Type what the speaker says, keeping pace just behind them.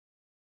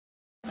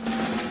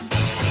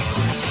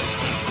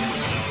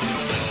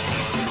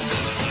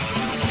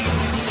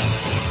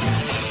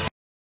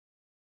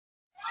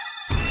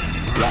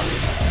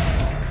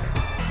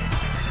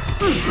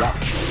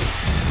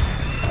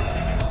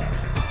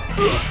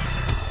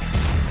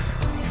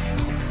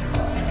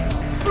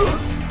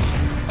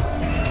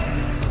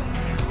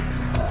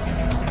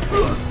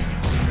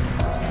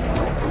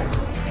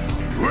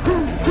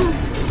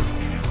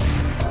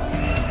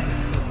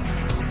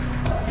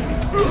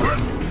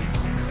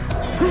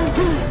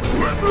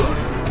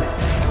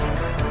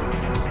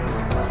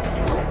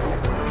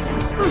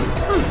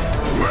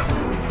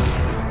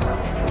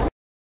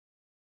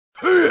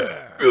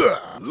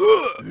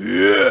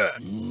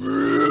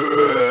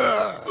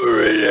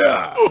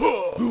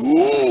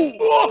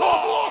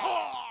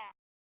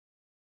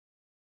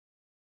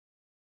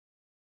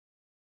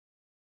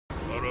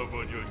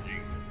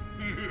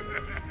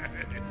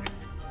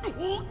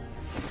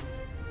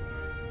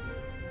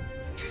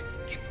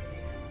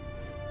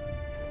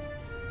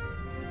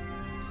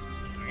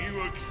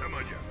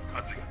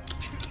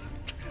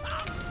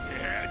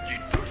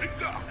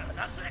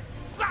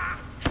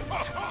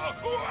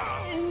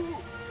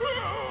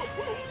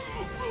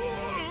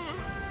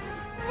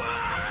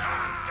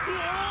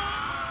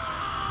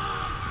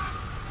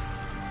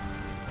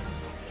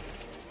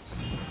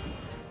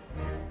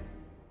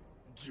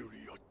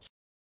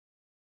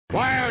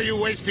Why are you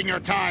wasting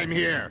your time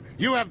here?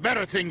 You have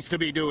better things to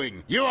be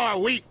doing. You are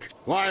weak.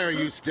 Why are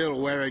you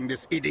still wearing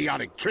this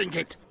idiotic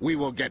trinket? We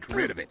will get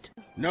rid of it.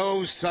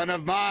 No son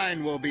of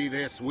mine will be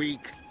this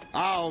weak.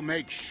 I'll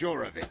make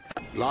sure of it.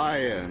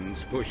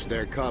 Lions push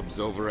their cubs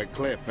over a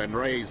cliff and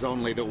raise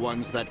only the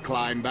ones that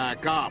climb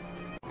back up.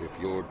 If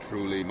you're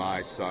truly my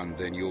son,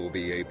 then you'll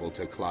be able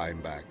to climb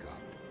back up.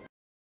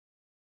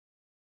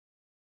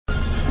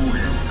 Who do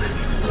you think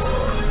you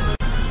are?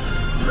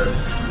 Let's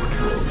see what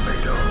you're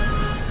made of.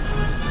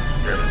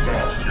 Get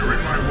lost, you're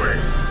in my way.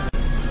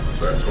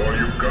 That's all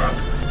you've got?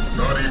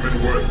 Not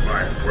even worth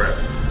my breath.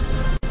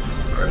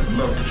 I'd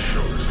love to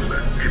show this to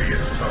that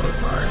idiot son of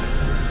mine.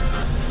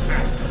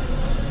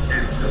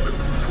 Insolent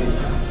fool.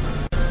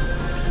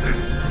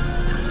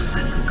 You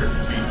think you can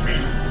beat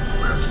me?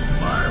 That's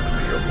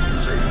mildly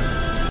amusing.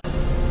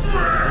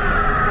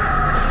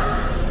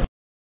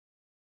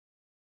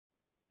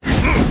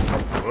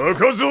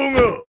 若造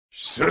が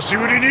久し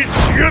ぶりに血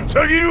が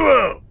たぎる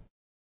わ。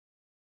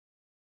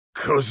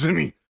かず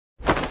み、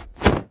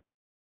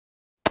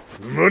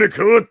生まれ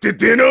変わって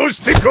出直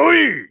してこ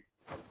い。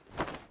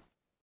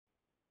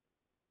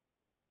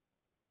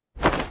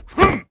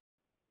ふん、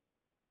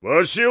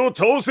わしを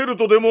倒せる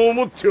とでも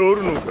思ってお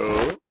るのか。ひ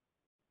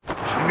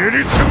ね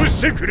り潰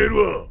してくれる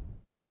わ。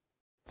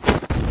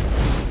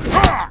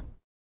はっ、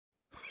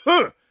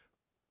はっ、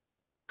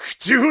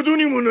口ほど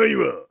にもない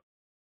わ。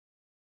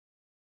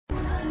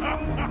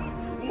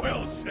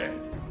Well said.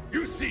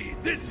 You see,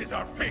 this is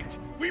our fate.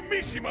 We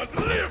Mishimas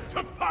live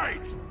to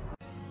fight!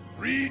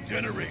 3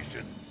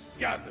 generations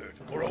gathered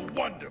for a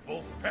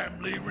wonderful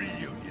family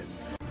reunion.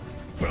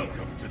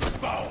 Welcome to the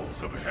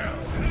bowels of hell.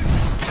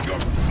 Your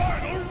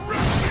final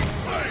resting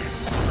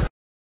place!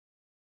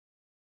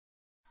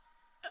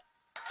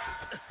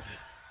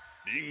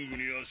 リング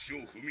に足を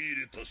踏み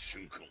入れた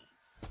瞬間、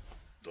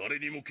誰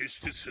にも決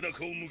して背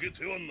中を向け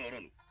てはなら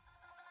ぬ。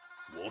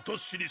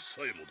私に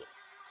さえもだ。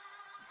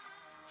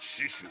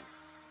師匠、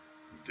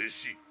弟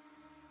子、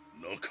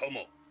仲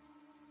間、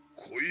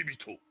恋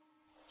人、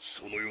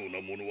そのような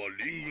ものは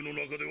リング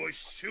の中では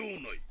必要ない。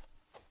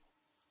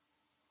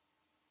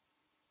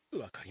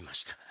わかりま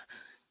した。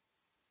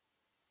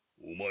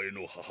お前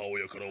の母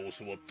親から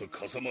教わった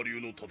風間流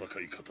の戦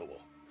い方は、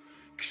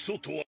基礎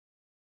とは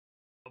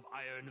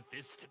Iron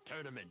Fist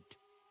Tournament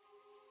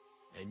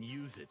and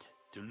use it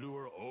to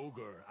lure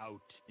Ogre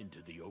out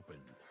into the open.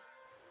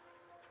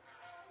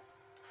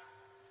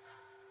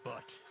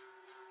 But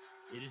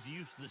it is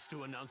useless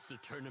to announce the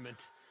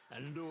tournament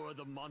and lure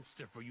the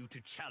monster for you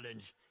to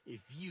challenge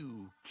if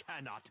you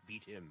cannot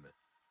beat him.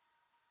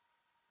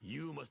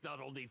 You must not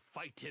only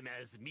fight him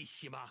as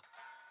Mishima,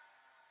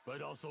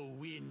 but also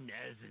win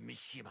as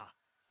Mishima.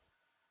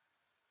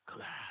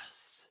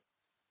 Class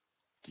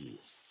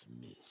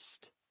dismissed.